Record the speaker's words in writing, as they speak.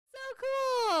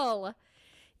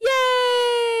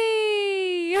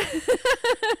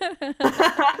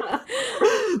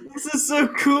This is so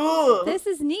cool. This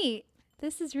is neat.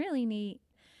 This is really neat.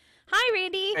 Hi,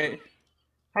 Randy. All right.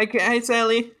 Hi,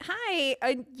 Sally. Hi.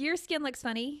 Your skin looks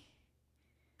funny.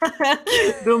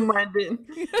 Don't mind it.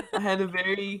 I had a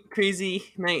very crazy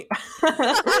night.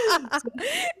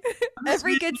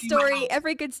 Every good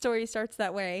story starts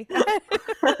that way.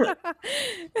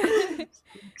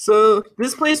 So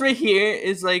this place right here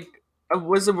is like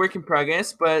was a work in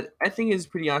progress, but I think it's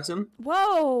pretty awesome.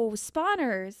 Whoa,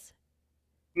 spawners.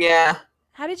 Yeah.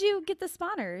 How did you get the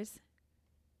spawners?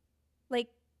 Like,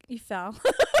 you fell.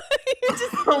 You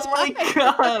just Oh my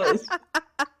gosh.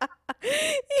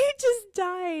 You just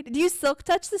died. Do you silk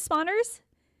touch the spawners?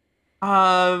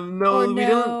 No, Or we no,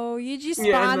 don't. you just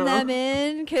Yeah, spawn no. them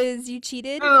in because you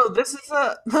cheated? No, this is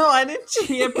a no. I didn't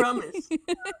cheat. I promise.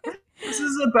 This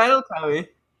is a battle tower.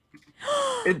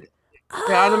 It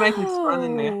they automatically spawn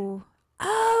in there.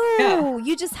 Yeah, Oh,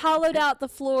 you just hollowed out the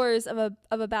floors of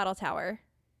a battle tower.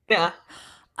 yeah.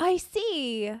 I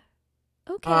see.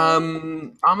 Okay.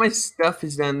 All my stuff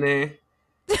is down there,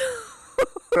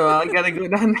 so I gotta go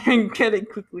down there and get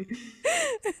it quickly.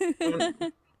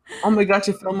 Oh my gosh,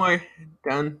 I fell more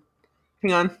down.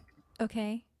 Hang on.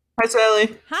 Okay. Hi,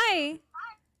 Sally. Hi.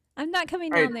 I'm not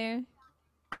coming All down right.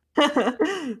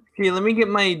 there. Okay, let me get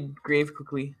my grave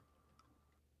quickly.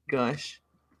 Gosh.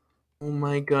 Oh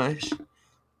my gosh.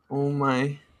 Oh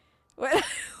my. What?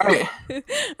 All right.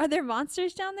 Are there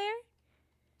monsters down there?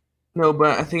 No,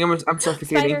 but I think I'm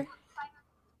suffocating. Spider.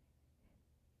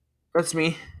 That's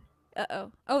me.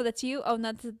 Uh-oh. Oh, that's you? Oh,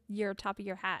 that's your top of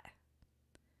your hat.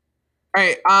 All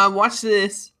right. Watch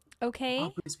this. Okay.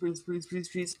 Oh,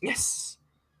 please. Yes.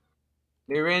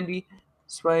 There, Randy.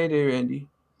 Spider Randy.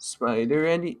 Spider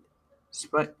Randy.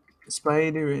 Spider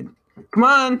Randy. Come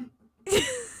on.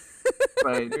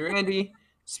 Spider Randy.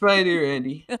 Spider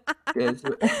Randy. Does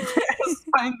what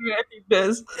Spider Randy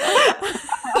does.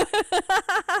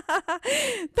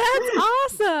 That's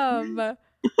awesome.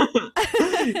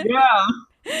 Yeah.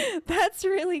 That's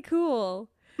really cool.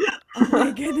 Oh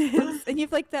my goodness. And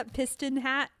you've like that piston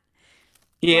hat?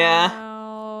 Yeah.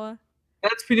 Wow.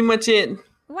 That's pretty much it.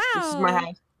 This is my Wow.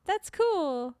 house. That's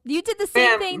cool. You did the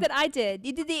same thing Bam. that I did.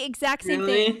 You did the exact same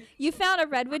thing. Really? You found a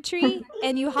redwood tree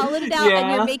and you hollowed it out and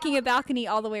you're Yeah. making a balcony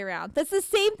all the way around. That's the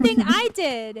same thing I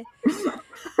did.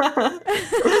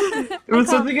 It was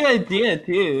such a good idea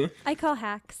too. I call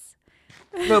hacks.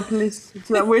 No, please, it's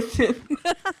not worth it.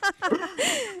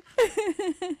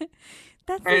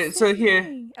 That's All the right, so same here,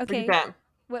 thing. look Okay. at that.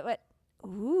 What?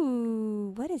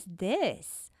 Ooh, what is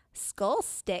this? Skull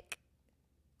stick.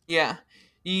 Yeah,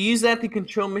 you use that to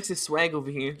control Mr. Swag over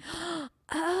here.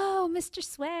 Oh, Mr.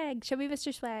 Swag. Show me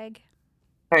Mr. Swag.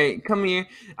 All right, come here.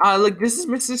 Look, this is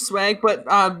Mr. Swag, but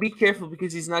be careful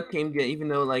because he's not tamed yet. Even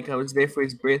though like I was there for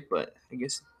his birth, but I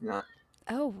guess not.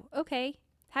 Oh, okay.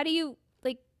 How do you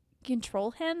like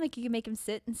control him? Like you can make him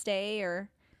sit and stay or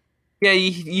Yeah,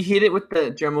 you hit it with the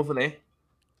drum over there.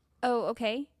 Oh,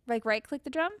 okay. Like right click the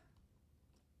drum?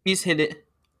 He's hit it.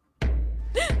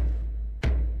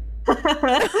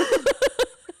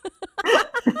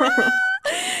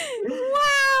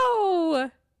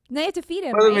 Wow. Now you have to feed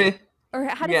him, By the right? way, Or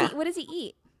how does yeah, he what does he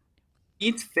eat?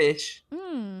 eats fish.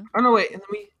 Hmm. Oh no, wait, let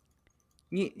me.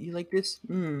 You like this?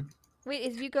 Wait,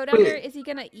 if you go down there, Wait, is he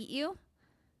gonna eat you?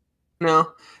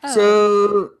 no. Oh.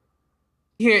 So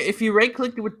here, if you right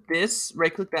click with this,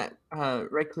 right click that,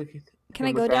 right click Can I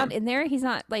him with go that. down in there? He's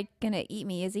not like gonna eat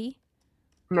me, is he?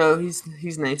 No,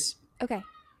 he's nice. Okay.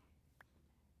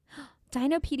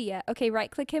 Dinopedia. Okay,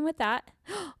 right click him with that.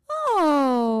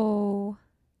 Oh.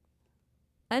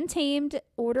 Untamed,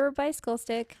 order by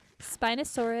Skullstick,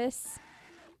 Spinosaurus.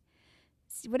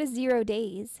 What is 0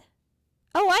 days?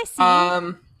 Oh, I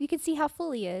see. You can see how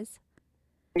full he is.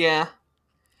 Yeah.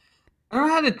 I don't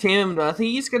know how to tame him though. I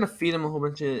think you just gotta feed him a whole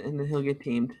bunch of, and then he'll get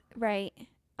tamed. Right.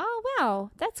 Oh,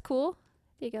 wow. That's cool.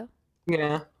 There you go.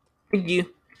 Yeah. Thank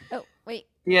you. Oh, wait.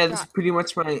 Yeah, that's Drop. pretty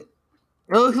much my.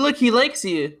 Oh, look, he likes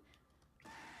you.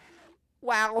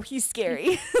 Wow, he's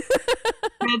scary.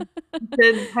 He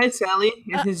said, "Hi, Sally,"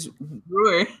 in his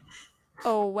roar.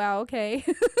 Oh, wow. Okay.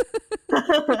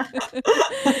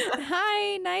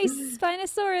 Hi, nice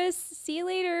Spinosaurus. See you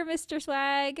later, Mr.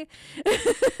 Swag.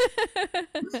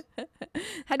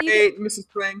 How do you Hey, get Mrs.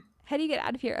 Twang. how do you get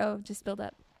out of here? Oh, just build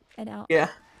up and out. Yeah.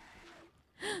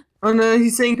 Oh no,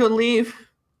 he's saying don't leave.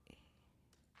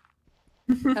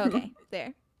 Okay,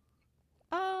 there.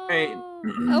 Alright.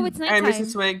 Oh, it's Alright, Mrs. nighttime.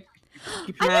 Swag.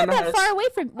 Keep I'm your eye on not the that far house. away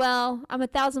from. Well, I'm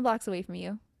 1,000 blocks away from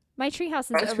you. My treehouse is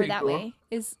That's over pretty that cool. way.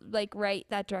 Is like right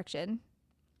that direction.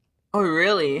 Oh,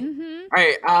 really? Mm-hmm.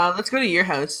 Alright, let's go to your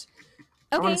house.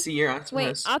 I want Okay. to see your awesome Wait,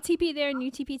 house. I'll TP there and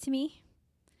you TP to me.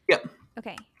 Yep.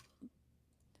 Okay.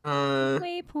 Uh.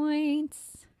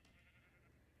 Waypoints.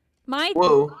 My.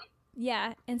 Whoa.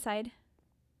 Yeah, inside.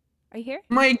 Are you here?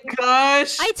 My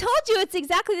gosh. I told you it's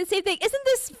exactly the same thing. Isn't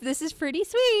this? This is pretty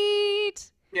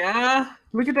sweet. Yeah.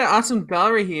 Look at that awesome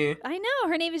doll right here. I know.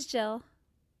 Her name is Jill.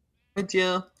 Hi,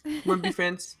 Jill. Wanna be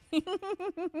friends?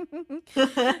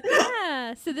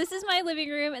 Yeah. So this is my living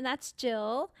room, and that's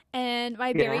Jill, and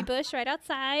my berry Yeah. bush right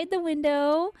outside the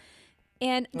window,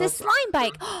 and the That's slime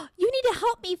bike. You need to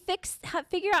help me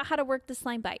figure out how to work the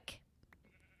slime bike.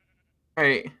 All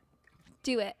right.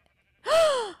 Do it.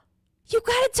 You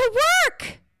got it to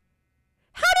work.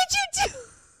 How did you do?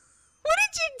 What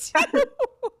did you do?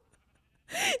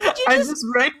 Did you I just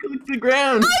right-clicked the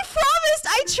ground. I promised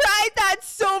I tried that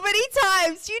so many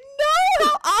times. You know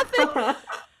how often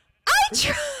I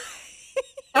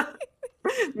try.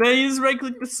 Now you just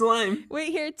right-click the slime. Wait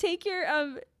here, take your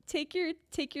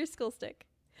skull stick.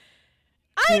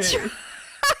 I tried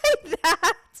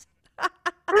that.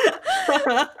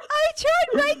 I tried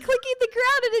right-clicking the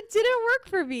ground and it didn't work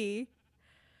for me.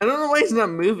 I don't know why he's not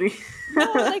moving.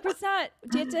 No, like it's not.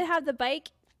 Do you have to have the bike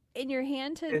in your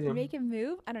hand to know. make him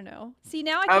move? I don't know. See,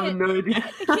 now I I can't. have no idea.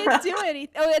 I can't do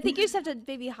anything. Oh, I think you just have to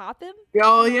maybe hop him.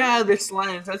 Oh yeah, they're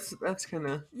slimes. That's kind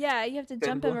of. Yeah, you have to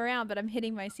jump him Simple. around, but I'm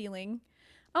hitting my ceiling.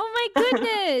 Oh my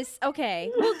goodness. Okay.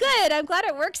 Well, good. I'm glad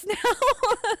it works now.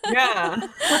 Yeah.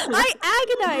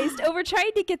 I agonized over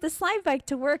trying to get the slime bike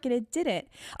to work, and it didn't.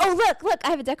 Oh, look. I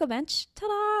have a deco bench.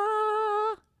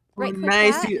 Ta-da! Right click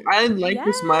Nice. that. Dude, I like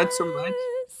this mod so much.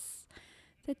 Yes.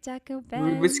 The deco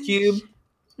bench. Rubik's cube.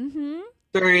 Mm-hmm.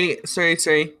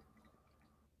 Sorry.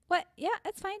 What? Yeah,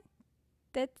 that's fine.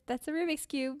 That's a Rubik's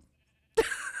cube.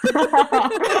 I'm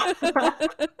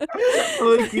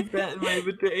gonna keep that in my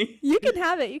inventory. You can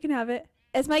have it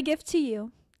as my gift to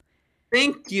you.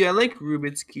 Thank you. I like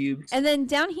Rubik's cubes. And then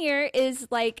down here is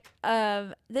like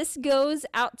this goes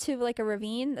out to like a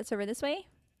ravine that's over this way.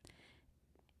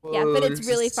 Whoa, Yeah, but it's this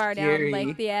really is far scary. down.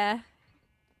 Like yeah.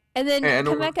 And then Alright, I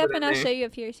don't come wanna back up put it and I'll there. show you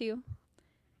up here too.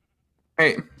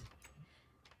 Alright.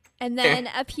 And then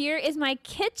up here is my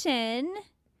kitchen.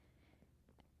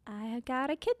 I got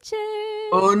a kitchen.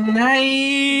 Oh,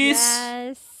 nice.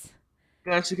 Yes.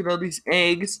 Gosh, look at all these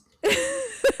eggs.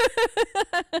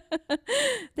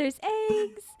 There's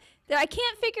eggs. I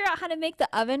can't figure out how to make the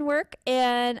oven work,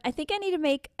 and I think I need to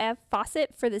make a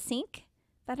faucet for the sink,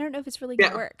 but I don't know if it's really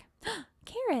gonna work.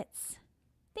 Carrots.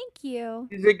 Thank you.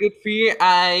 These are good for your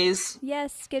eyes.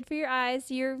 Yes, good for your eyes.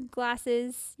 Your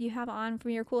glasses you have on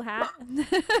from your cool hat.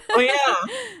 Oh yeah.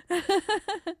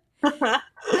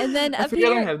 And then I up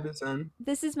forgot I here, have this on.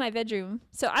 this is my bedroom.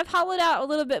 So I've hollowed out a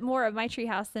little bit more of my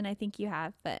treehouse than I think you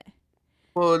have, but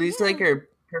Well, these Yeah. like are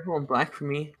purple and black for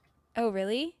me. oh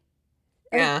really?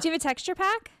 Or Yeah. do you have a texture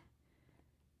pack?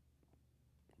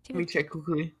 Let me check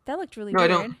quickly. That looked really No, I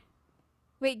weird. don't.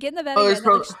 Wait, get in the bed Oh, again.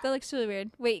 it's That looks really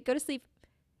weird. Wait, go to sleep.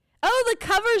 Oh, the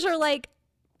covers are like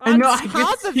I on know, I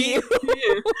top can of see you.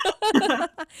 it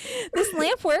too. This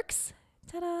lamp works.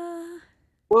 Ta-da!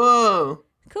 Whoa.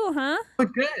 Cool, huh? Oh,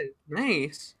 good.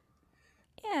 Nice.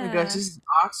 Yeah. Oh my gosh, this is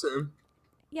awesome.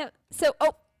 Yep. So,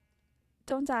 oh,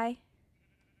 don't die.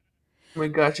 Oh my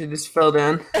gosh, I just fell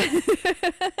down.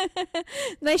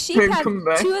 My sheep Can I have come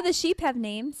back? 2 of the sheep have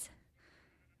names.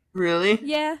 Really?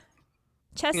 Yeah.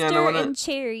 Chester I wanna- and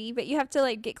Cherry, but you have to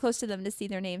like get close to them to see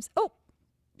their names. Oh.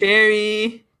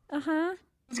 Jerry. Uh-huh.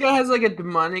 This guy has like a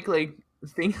demonic like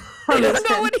thing. I on his don't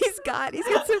know head. what he's got. He's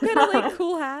got some kind of like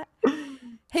cool hat.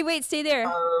 Hey, wait, stay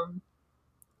there.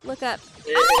 Look up.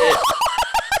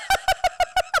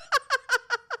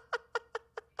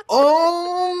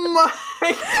 Oh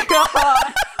my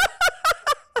god!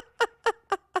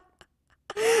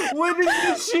 What did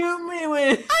you shoot me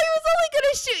with? I was only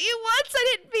gonna shoot you once.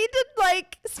 I didn't mean to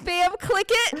like spam click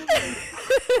it.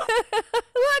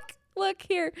 Look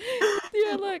here.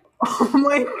 Yeah, look. Oh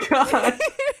my god!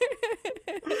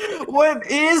 What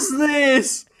is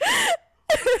this?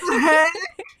 The heck?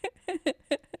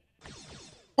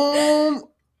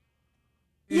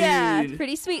 Yeah, Dude.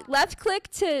 pretty sweet. Left click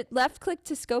to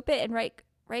scope it, and right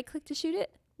click to shoot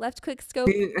it. Left click scope.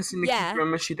 I seen the Yeah.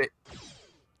 camera shoot it.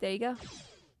 There you go.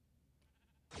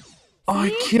 Oh, I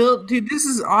See? killed, dude. This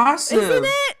is awesome. Isn't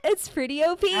it? It's pretty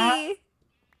OP. Yeah.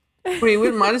 Wait,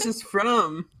 what mod is this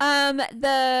from?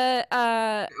 The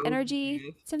Oh, energy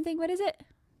dude. something. What is it?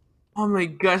 Oh my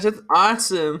gosh, that's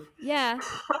awesome. Yeah.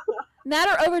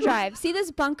 Matter overdrive. See this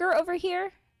bunker over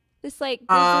here? This like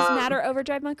there's this matter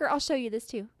overdrive bunker. I'll show you this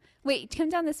too. Wait, come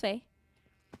down this way.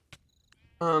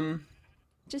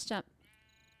 Just jump.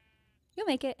 You'll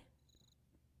make it.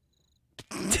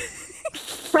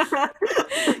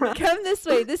 Come this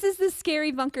way. This is the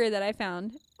scary bunker that I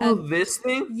found. Oh, this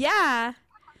thing? Yeah.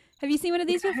 Have you seen one of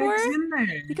these What the before? heck's in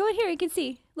there? You go in here, you can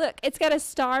see. Look, it's got a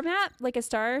star map, like a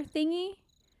star thingy.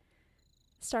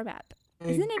 Star map.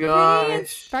 Isn't it pretty and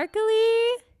sparkly?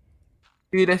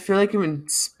 Dude, I feel like I'm in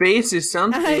space or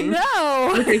something. I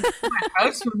know. Look, I see my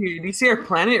house from here. Do you see our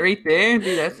planet right there?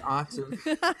 Dude, that's awesome.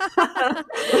 I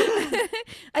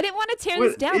didn't want to tear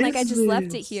this down. Like, I just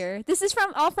left it here. This is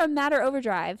all from Matter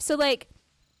Overdrive. So, like...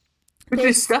 But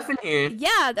there's stuff in here.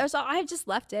 Yeah, I just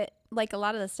left it. Like, a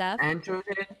lot of the stuff. Android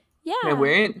head? Yeah. Can I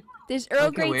wear it? There's Earl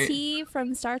Grey tea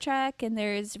from Star Trek, and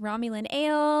there's Romulan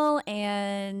ale,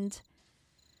 and...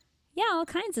 Yeah, all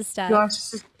kinds of stuff. Gosh,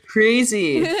 this is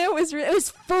crazy. It was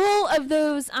full of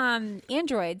those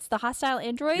androids, the hostile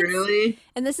androids. Really?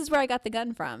 And this is where I got the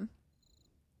gun from.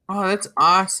 Oh, that's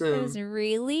awesome. It was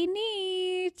really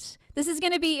neat. This is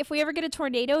going to be, if we ever get a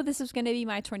tornado, this is going to be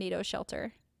my tornado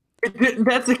shelter.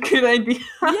 That's a good idea.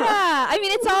 Yeah, I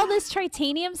mean, it's all this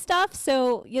titanium stuff,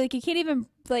 so you can't even,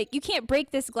 you can't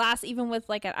break this glass even with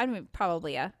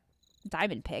probably a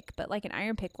diamond pick, but like an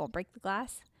iron pick won't break the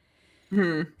glass.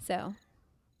 So,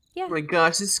 yeah. Oh my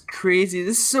gosh, this is crazy.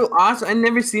 This is so awesome. I've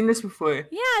never seen this before.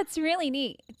 Yeah, it's really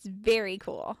neat. It's very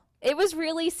cool. It was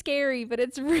really scary, but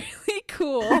it's really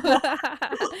cool.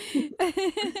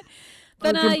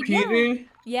 But computer?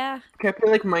 Yeah. Can I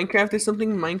play like Minecraft or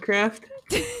something? Minecraft?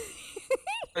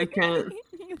 I can't.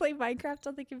 You play Minecraft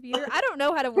on the computer? I don't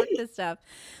know how to work this stuff.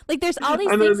 Like, there's all these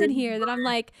things in here that I'm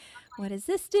like, what does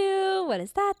this do? What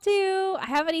does that do? I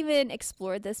haven't even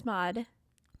explored this mod.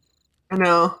 I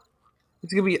know.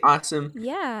 It's gonna be awesome.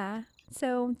 Yeah.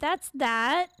 So that's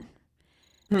that.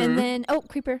 And then, oh,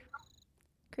 creeper.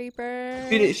 Creeper.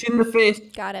 Shoot in the face.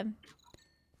 Got him.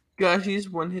 Gosh, he's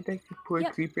one hit that poor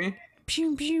creeper.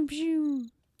 Pew, pew, pew.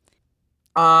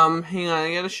 Hang on,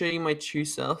 I gotta show you my true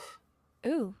self.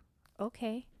 Ooh,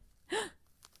 okay.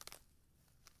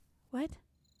 What?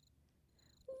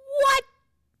 What?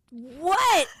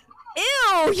 What?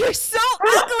 Ew, you're so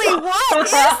ugly. What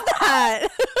is that?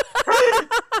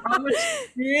 I'm a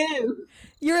shrimp.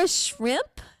 You're a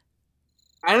shrimp?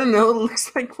 I don't know. It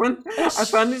looks like one. I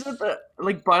found these at the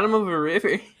bottom of a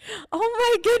river. Oh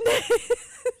my goodness.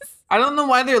 I don't know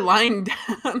why they're lying down.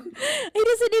 It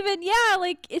doesn't even. Yeah,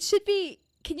 like it should be.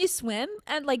 Can you swim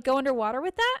and like go underwater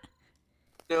with that?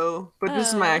 No, but this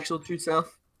is my actual true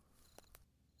self.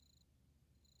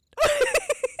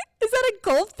 Is that a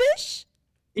goldfish?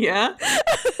 Yeah.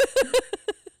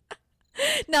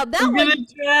 Now that one,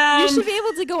 you should be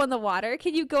able to go in the water.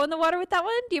 Can you go in the water with that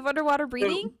one? Do you have underwater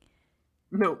breathing?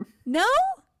 No. No?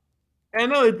 I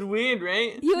know, it's weird,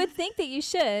 right? You would think that you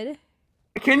should.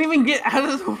 I can't even get out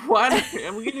of the water.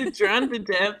 I'm gonna drown to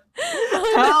death.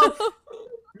 Oh, help! No.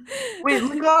 Wait,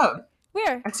 look up.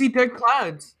 Where? I see dark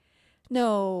clouds.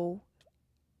 No.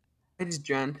 I just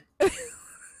drowned. But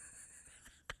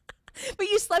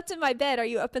you slept in my bed. Are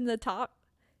you up in the top?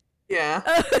 Yeah.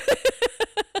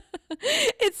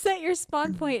 It set your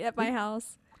spawn point at my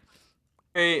house.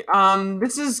 Hey,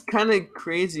 this is kind of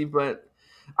crazy, but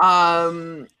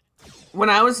when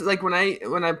I was when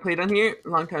I played on here a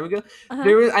long time ago,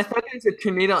 I thought there was a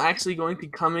tornado actually going to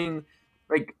come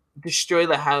destroy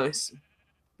the house.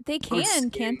 They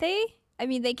can't they? I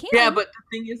mean, they can. Yeah, but the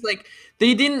thing is,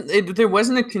 they didn't. There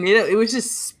wasn't a tornado. It was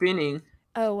just spinning.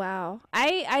 Oh wow!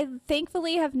 I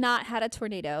thankfully have not had a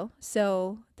tornado,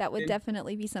 so that would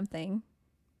definitely be something.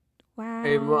 Wow.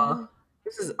 Hey, well,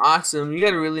 this is awesome. You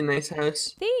got a really nice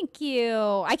house. Thank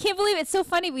you. I can't believe it's so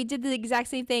funny. We did the exact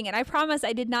same thing, and I promise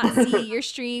I did not see your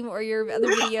stream or your other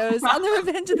videos on the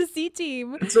Revenge of the Sea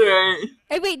team. It's alright.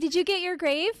 Hey, wait, did you get your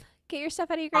grave? Get your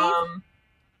stuff out of your grave?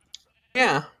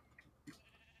 Yeah.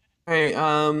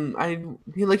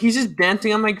 Alright, he's just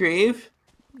dancing on my grave?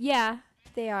 Yeah,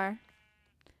 they are.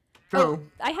 Oh,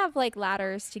 I have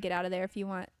ladders to get out of there if you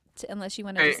want to, unless you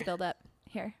want to just build up.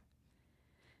 Here.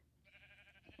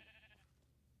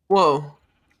 Whoa.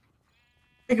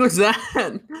 What was that?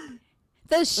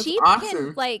 The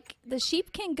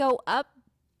sheep can go up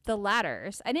the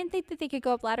ladders. I didn't think that they could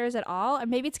go up ladders at all. Or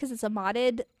maybe it's because it's a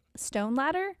modded stone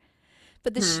ladder.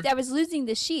 But I was losing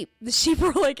the sheep. The sheep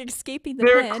were escaping the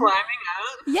pen. They were climbing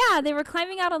out? Yeah, they were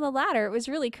climbing out on the ladder. It was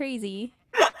really crazy.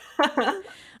 I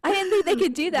didn't think they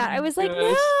could do that. I was like, no!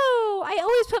 I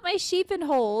always put my sheep in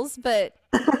holes, but...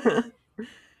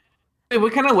 Wait,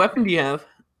 what kind of weapon do you have?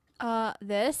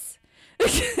 This.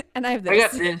 And I have this. I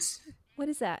got this. What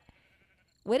is that?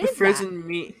 What is frozen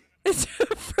meat. It's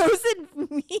frozen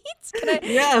meat? Can I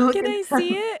yeah, can I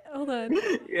see it? Hold on.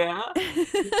 Yeah.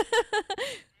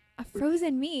 A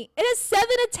Frozen meat. It has 7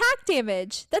 attack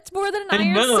damage. That's more than an I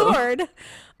iron know. sword.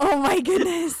 Oh my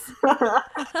goodness.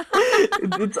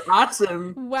 It's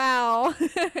awesome. Wow.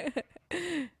 That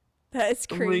is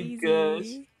Oh my gosh.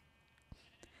 crazy.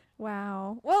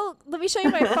 Wow. Well, let me show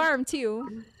you my farm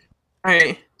too.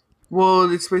 Alright. Whoa,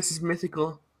 this place is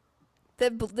mythical.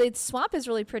 The swamp is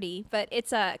really pretty, but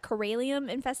it's a corallium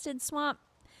infested swamp.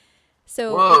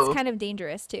 So Whoa. it's kind of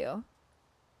dangerous too.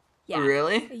 Yeah.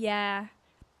 Really? Yeah.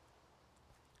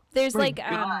 There's Oh my like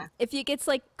God. if it gets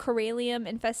like corallium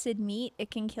infested meat,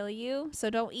 it can kill you. So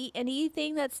don't eat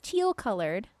anything that's teal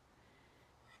colored.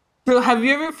 So have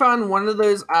you ever found one of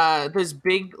those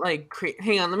big like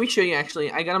hang on, let me show you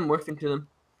actually. I gotta morph into them.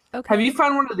 Okay. Have you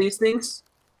found one of these things?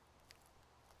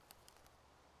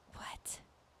 What?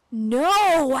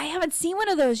 No, I haven't seen one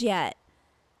of those yet.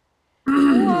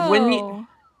 When you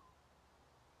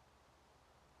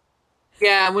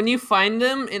Whoa. when you find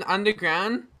them in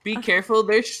underground, be careful.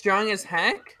 They're strong as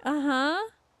heck. Uh-huh.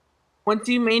 Once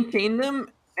you maintain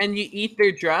them and you eat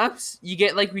their drops, you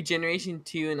get like regeneration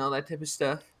 2 and all that type of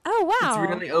stuff. Oh, It's wow.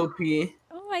 really OP.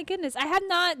 Oh my goodness. I have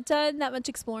not done that much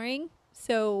exploring.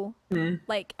 So,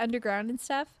 like underground and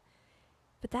stuff.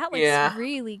 But that looks Yeah.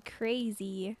 really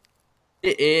crazy.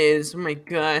 It is. Oh my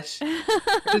gosh.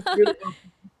 It's really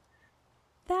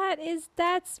OP.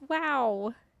 That's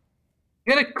wow.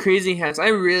 You got a crazy house. I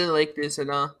really like this at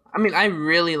all. I mean, I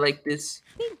really like this.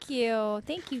 Thank you.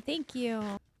 Thank you. Thank you.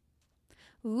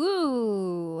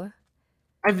 Ooh.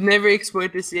 I've never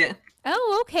explored this yet.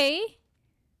 Oh, okay.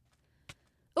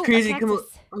 Oh, Crazy. a Come on.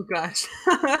 cactus. Oh gosh.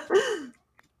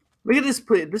 Look at this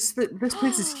place. This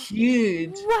place is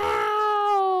huge.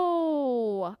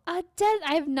 Wow. I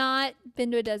have not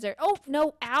been to a desert. Oh,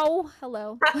 no. Ow.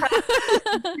 Hello.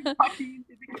 Walking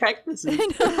into the cactuses. I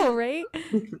know, right?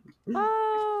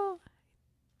 Oh.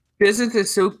 Deserts are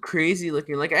so crazy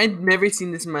looking. Like I'd never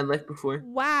seen this in my life before.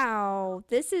 Wow.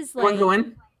 This is Want like to go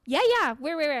in? Yeah.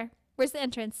 Where? Where's the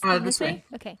entrance? This way.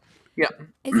 Okay. Yeah.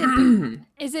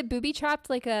 Is it booby trapped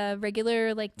like a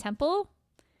regular like temple?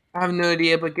 I have no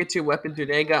idea, but get your weapons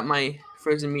ready. I got my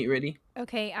frozen meat ready.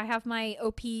 Okay, I have my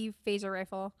OP phaser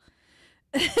rifle.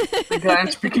 My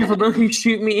gosh, be careful, don't you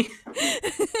shoot me. I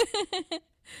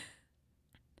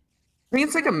think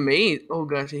it's like a maze. Oh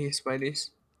gosh, I hate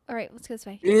spiders. All right, let's go this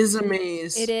way. It is a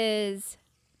maze. It is.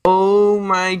 Oh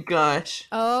my gosh.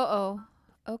 Oh.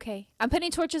 Okay. I'm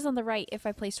putting torches on the right if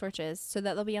I place torches, so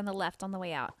that they'll be on the left on the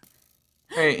way out.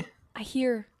 Alright. I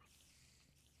hear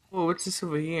Oh, what's this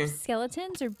over here?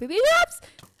 skeletons or booby traps.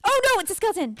 Oh no, it's a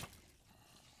skeleton.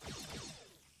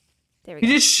 There we You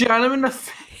go. just shot him in the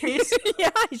face.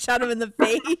 Yeah, I shot him in the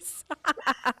face.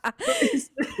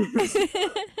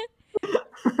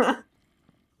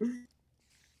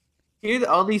 Hear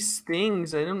all these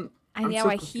things. I I'm know. so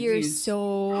I hear confused. so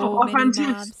Oh, I many found juice.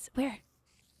 mobs. Where?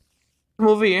 Come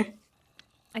over here.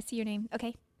 I see your name.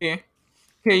 Okay. Here.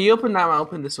 Here, you open that one. I'll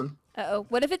open this one. Uh-oh.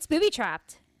 What if it's booby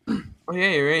trapped? Oh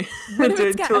yeah, you're right. What if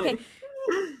it's got, Totally. okay.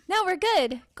 No, we're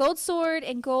good. Gold sword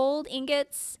and gold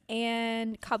ingots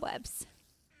and cobwebs.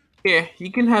 Here,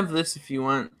 you can have this if you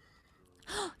want.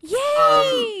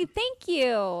 Yay! Thank you.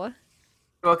 You're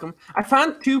welcome. I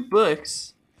found 2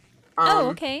 books. Oh,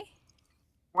 okay.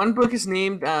 One book is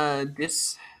named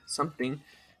this something.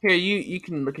 Here, you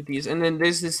can look at these, and then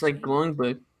there's this like glowing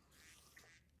book.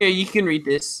 Here, you can read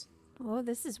this. Oh,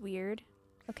 this is weird.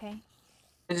 Okay.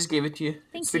 I just gave it to you.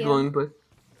 Thank It's the you. glowing book.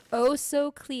 Oh,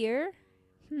 so clear.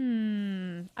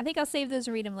 I think I'll save those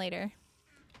and read them later.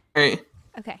 All right.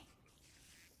 Okay.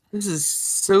 This is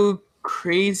so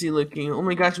crazy looking. Oh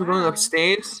my gosh, we're going Wow.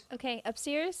 upstairs. Okay,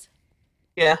 upstairs.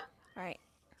 Yeah. All right.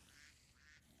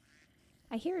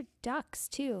 I hear ducks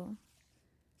too.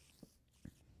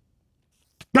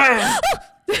 Ah!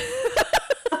 You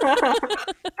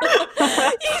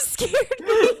scared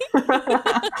me.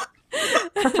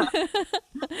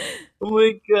 Oh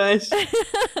my gosh.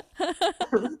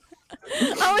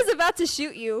 I was about to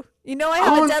shoot you. You know I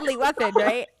have a deadly weapon,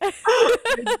 right?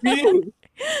 Dude.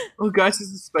 Oh gosh,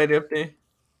 there's a spider up there.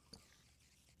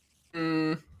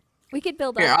 We could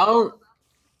build Here, up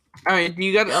Alright,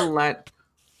 you got a lot.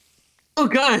 Oh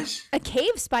gosh. a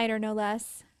cave spider, no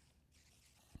less.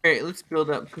 Alright, let's build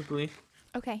up quickly.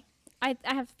 Okay, I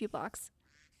have a few blocks.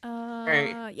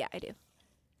 Alright. Yeah, I do.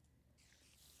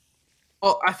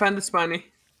 Oh, I found the spider.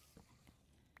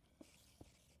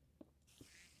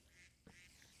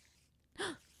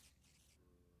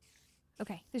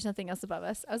 Okay, there's nothing else above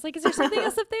us. I was like, is there something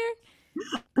else up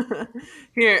there?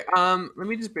 Here, let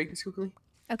me just break this quickly.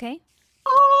 Okay.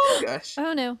 Oh gosh.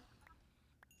 Oh no.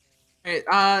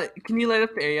 Alright, can you light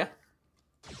up the area?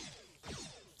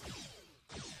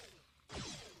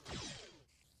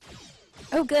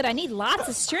 Oh, good. I need lots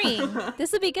of string.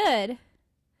 This will be good.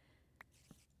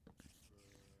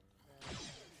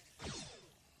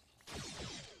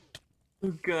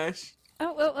 Oh gosh.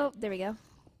 Oh, there we go.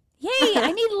 Yay,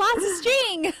 I need lots of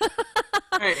string.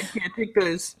 Alright, here, take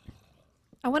those.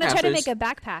 I want to try to make a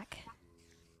backpack.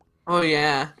 Oh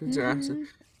yeah, those are awesome.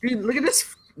 Dude, look at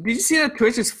this. Did you see that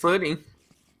torch is floating?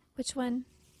 Which one?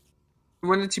 The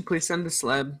one that you placed on the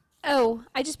slab. Oh,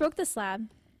 I just broke the slab.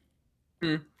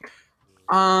 Let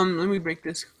me break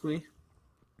this quickly.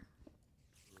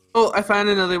 Oh, I found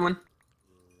another one.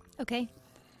 Okay.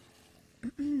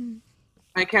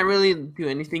 I can't really do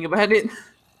anything about it.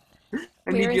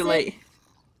 I need your light.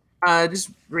 Just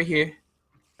right here.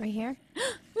 Right here?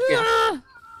 Yeah.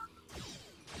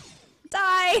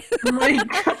 Die! Oh my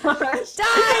gosh!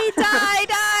 Die!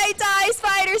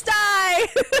 Spiders, die!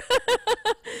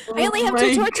 I only have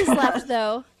 2 torches left,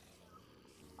 though.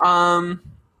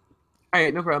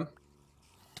 Alright, no problem.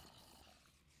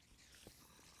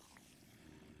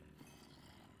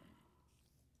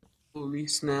 Holy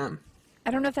snap.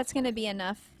 I don't know if that's going to be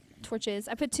enough torches.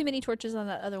 I put too many torches on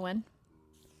that other one.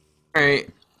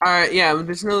 Alright, yeah,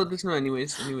 there's no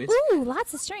anyways. Ooh,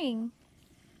 lots of string.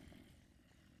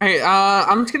 Alright,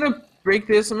 I'm just gonna break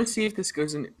this. I'm gonna see if this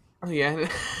goes in. Oh yeah.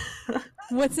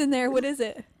 What's in there? What is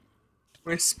it?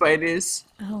 Where spiders.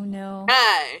 Oh no.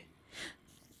 Hi!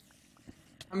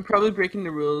 I'm probably breaking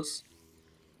the rules.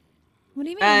 What do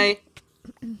you mean? Hi!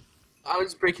 I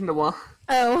was breaking the wall.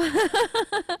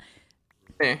 Oh.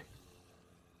 There.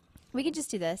 We could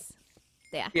just do this.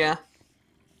 Yeah. Yeah.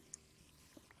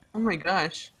 Oh my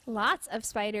gosh. Lots of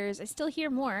spiders. I still hear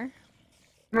more.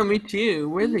 No, me too.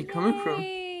 Where are they coming from?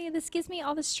 Yay! This gives me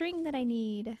all the string that I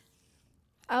need.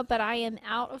 Oh, but I am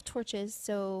out of torches,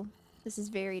 so this is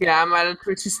very dark. Yeah, I'm out of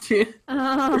torches too.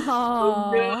 Oh.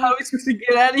 Oh no, how are we supposed to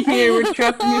get out of here? We're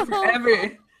trapped in here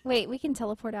forever. Wait, we can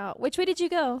teleport out. Which way did you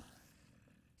go?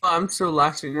 Oh, I'm so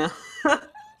lost right now.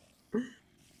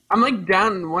 I'm like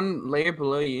down 1 layer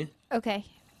below you. Okay.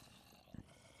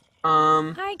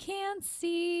 I can't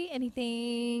see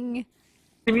anything.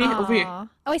 Give me over here. Oh,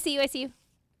 I see you.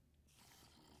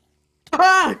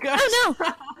 Ah, gosh. Oh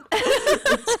no!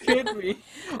 It scared me.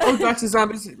 Oh gosh, the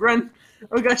zombies. Run.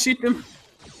 Oh gosh, shoot them.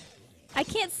 I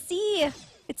can't see.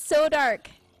 It's so dark.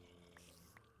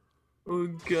 Oh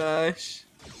gosh.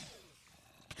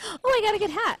 Oh, I got a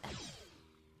good hat.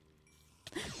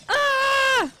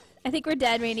 Ah! I think we're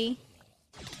dead, Randy.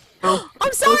 Oh,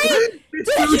 I'm sorry!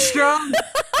 It's so strong.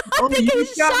 Oh, I think I you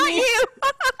got shot me. you!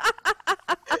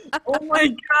 Oh my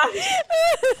gosh.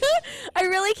 I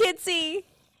really can't see.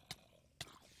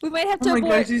 We might have to Oh my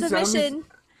abort gosh, these the zombies- mission.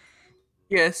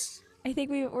 Yes. I think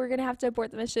we're gonna have to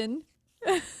abort the mission.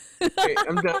 Okay,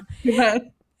 I'm done. Yeah.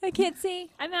 I can't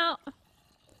see. I'm out.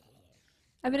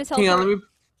 I'm gonna Hang on, teleport. let me.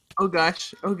 Oh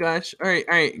gosh. Oh gosh.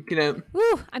 Alright, get up. Woo!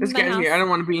 I'm Let's in my get out house. of here. I don't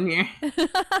want to be in here.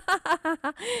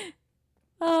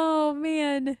 Oh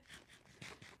man.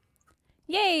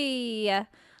 Yay!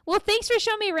 Well, thanks for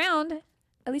showing me around.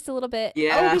 At least a little bit.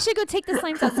 Yeah. Oh, we should go take the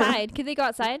slimes outside. Can they go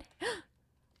outside?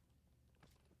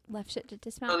 Left shift to Oh,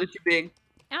 dismount. they're too big.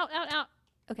 Out.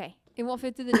 Okay. It won't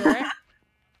fit through the door.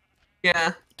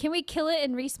 Yeah. Can we kill it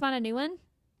and respawn a new one?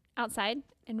 Outside?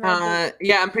 And ride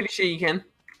Yeah, I'm pretty sure you can.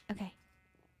 Okay.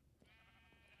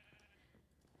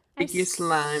 I Take your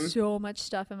slime. so much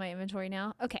stuff in my inventory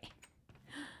now. Okay.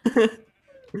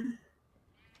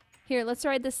 Here, let's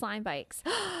ride the slime bikes.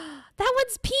 That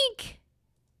one's pink.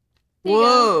 There you go.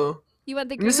 Whoa. You want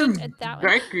the And green this one? one's That one?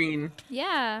 dark green.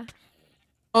 Yeah.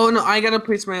 Oh no, I gotta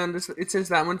place my own. It says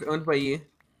that one's owned by you.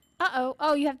 Uh-oh.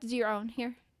 Oh, you have to do your own.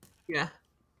 Here. Yeah.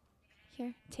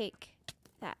 Here. Take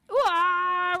that.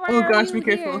 Why Oh are gosh, you be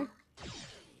careful. here?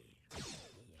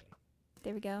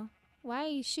 There we go. Why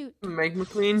you shoot? Magma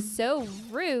Queen. So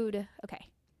rude. Okay.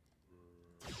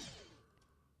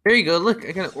 There you go. Look,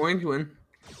 I got an orange one.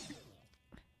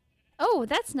 Oh,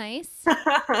 that's nice.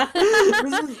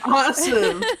 This is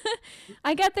awesome.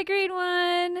 I got the green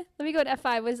one. Let me go to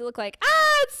F5. What does it look like?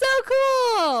 Ah, it's so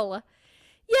cool.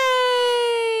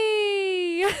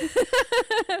 Yay!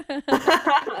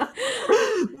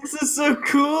 This is so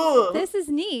cool. This is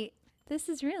neat. This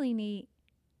is really neat.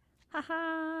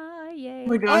 Haha, yay. Oh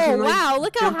my gosh, oh I'm, like, wow,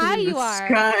 look how jumping high in you the are.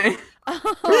 Sky.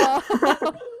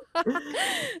 Oh.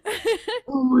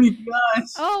 Oh my gosh.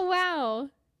 Oh wow.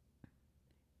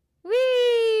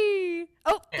 Whee!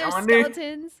 Oh, Hey, I there's wonder-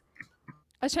 skeletons.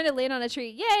 I was trying to land on a tree.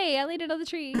 Yay, I landed on the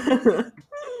tree. These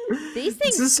This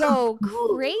things is go so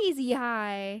cool. crazy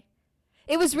high.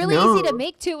 It was really No. easy to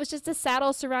make too. It was just a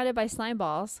saddle surrounded by slime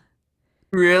balls.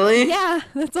 Really? Yeah,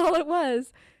 that's all it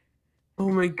was. Oh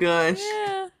my gosh.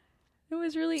 Yeah, it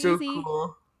was really So easy.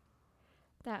 cool.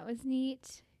 That was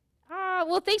neat.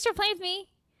 Well, thanks for playing with me.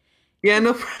 Yeah,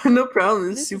 no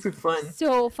problem. It's This super is fun.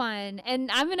 So fun. And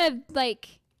I'm gonna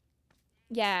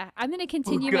I'm gonna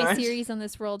continue my gosh. series on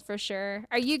this world for sure.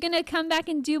 Are you gonna come back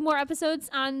and do more episodes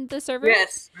on the server?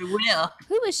 Yes, I will.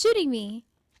 Who was shooting me?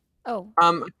 Oh.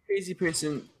 A crazy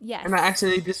person. Yes. And I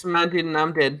accidentally dismounted and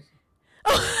I'm dead.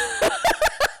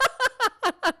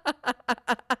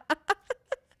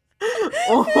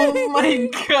 Oh my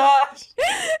gosh.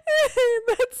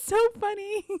 That's so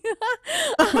funny.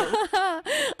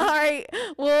 All right.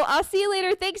 Well, I'll see you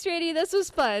later. Thanks, Randy. This was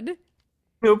fun.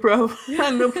 No problem.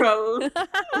 No problem.